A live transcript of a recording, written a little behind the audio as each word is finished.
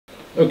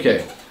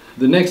Okay,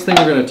 the next thing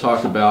we're going to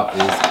talk about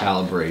is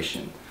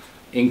calibration.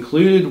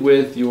 Included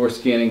with your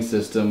scanning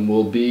system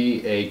will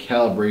be a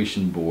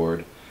calibration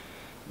board.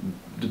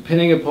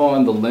 Depending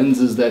upon the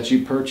lenses that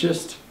you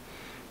purchased,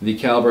 the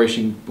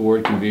calibration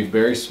board can be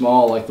very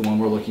small, like the one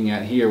we're looking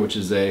at here, which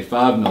is a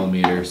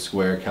 5mm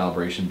square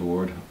calibration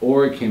board,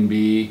 or it can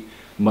be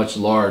much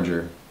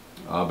larger,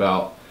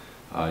 about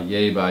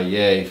yay by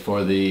yay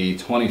for the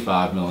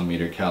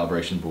 25mm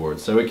calibration board.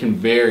 So it can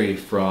vary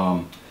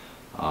from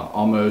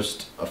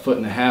almost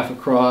 1.5 feet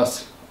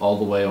across all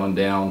the way on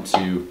down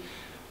to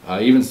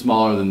even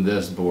smaller than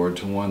this board,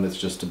 to one that's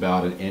just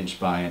about 1 inch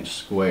by inch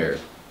square.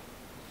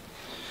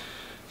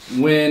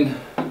 When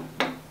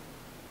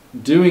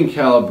doing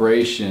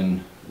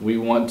calibration, we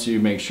want to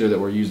make sure that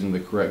we're using the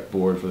correct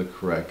board for the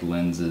correct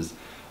lenses.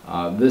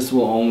 This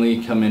will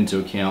only come into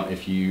account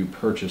if you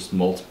purchase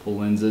multiple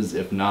lenses.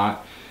 If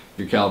not,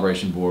 your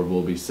calibration board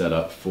will be set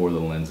up for the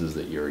lenses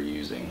that you're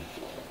using.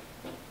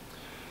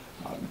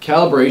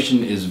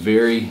 Calibration is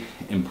very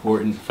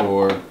important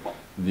for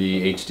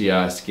the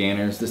HDI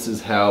scanners. This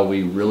is how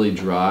we really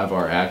drive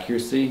our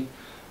accuracy.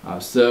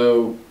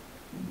 So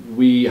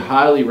we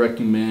highly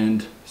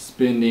recommend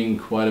spending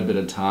quite a bit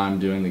of time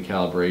doing the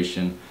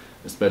calibration,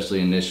 especially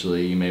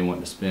initially. You may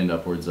want to spend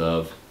upwards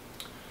of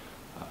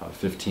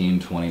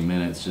 15-20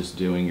 minutes just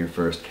doing your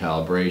first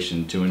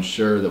calibration to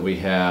ensure that we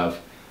have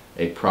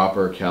a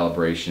proper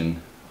calibration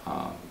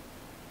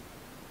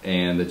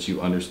and that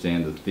you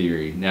understand the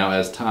theory. Now,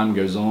 as time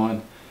goes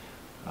on,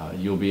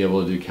 you'll be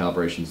able to do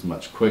calibrations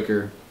much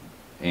quicker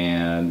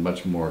and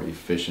much more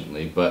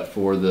efficiently. But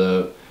for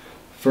the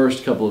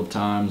first couple of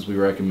times, we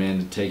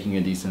recommend taking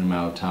a decent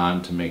amount of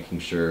time to making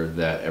sure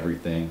that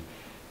everything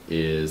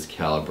is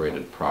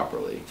calibrated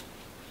properly.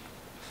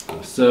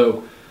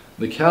 So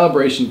the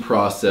calibration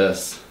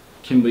process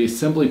can be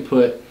simply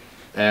put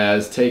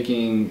as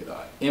taking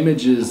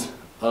images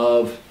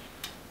of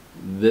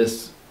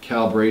this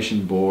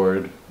calibration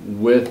board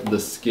with the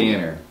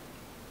scanner.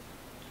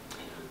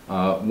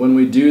 When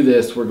we do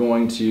this, we're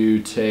going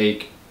to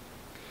take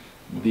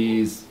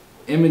these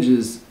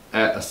images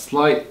at a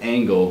slight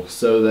angle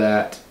so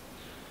that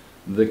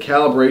the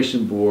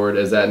calibration board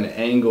is at an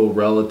angle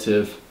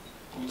relative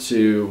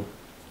to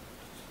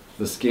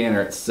the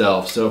scanner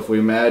itself. So if we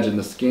imagine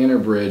the scanner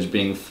bridge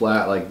being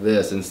flat like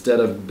this, instead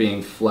of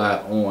being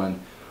flat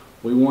on,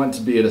 we want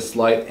to be at a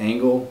slight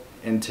angle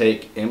and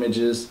take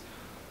images,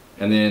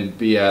 and then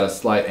be at a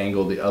slight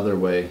angle the other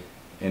way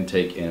and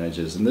take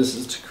images. And this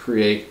is to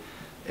create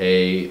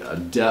a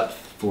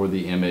depth for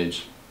the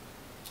image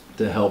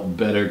to help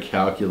better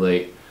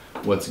calculate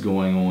what's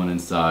going on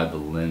inside the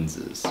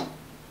lenses.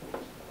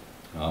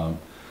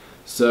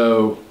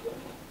 So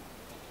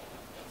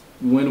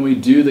when we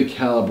do the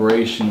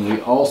calibration,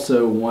 we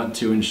also want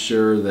to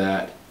ensure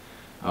that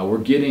we're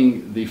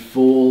getting the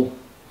full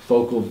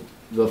field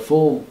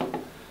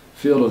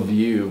of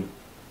view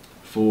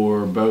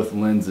for both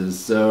lenses.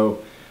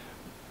 So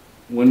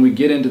when we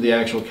get into the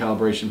actual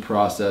calibration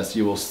process,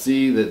 you will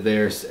see that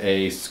there's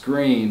a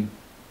screen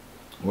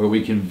where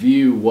we can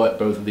view what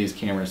both of these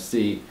cameras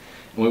see.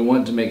 And we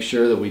want to make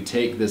sure that we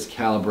take this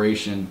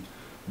calibration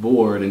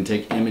board and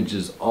take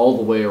images all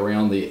the way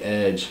around the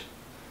edge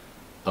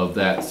of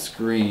that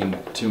screen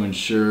to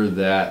ensure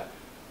that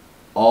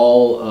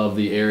all of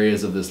the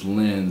areas of this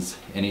lens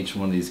in each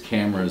one of these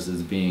cameras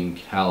is being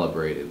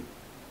calibrated.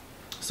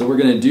 So we're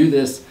going to do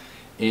this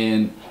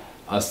in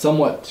a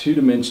somewhat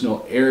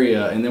two-dimensional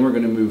area, and then we're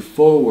going to move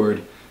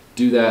forward,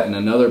 do that in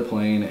another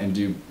plane,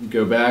 and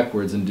go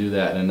backwards and do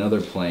that in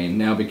another plane.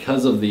 Now,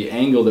 because of the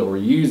angle that we're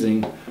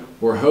using,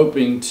 we're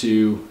hoping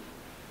to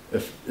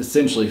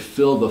essentially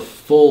fill the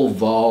full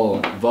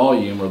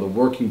volume or the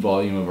working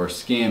volume of our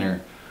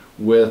scanner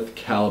with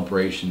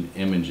calibration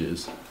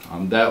images.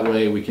 That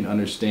way we can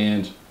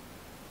understand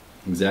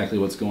exactly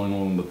what's going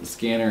on with the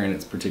scanner and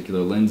its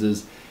particular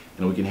lenses,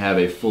 and we can have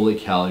a fully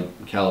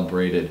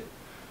calibrated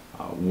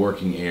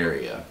working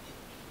area.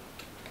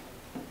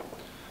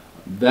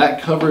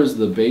 That covers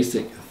the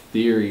basic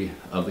theory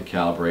of the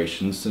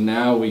calibration. So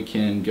now we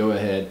can go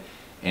ahead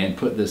and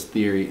put this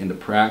theory into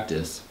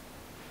practice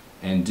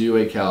and do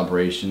a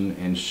calibration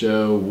and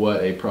show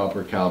what a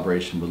proper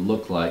calibration would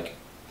look like.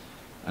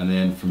 And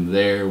then from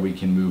there we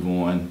can move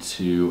on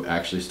to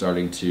actually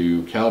starting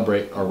to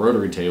calibrate our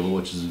rotary table,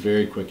 which is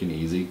very quick and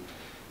easy,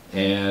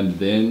 and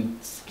then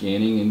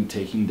scanning and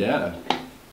taking data.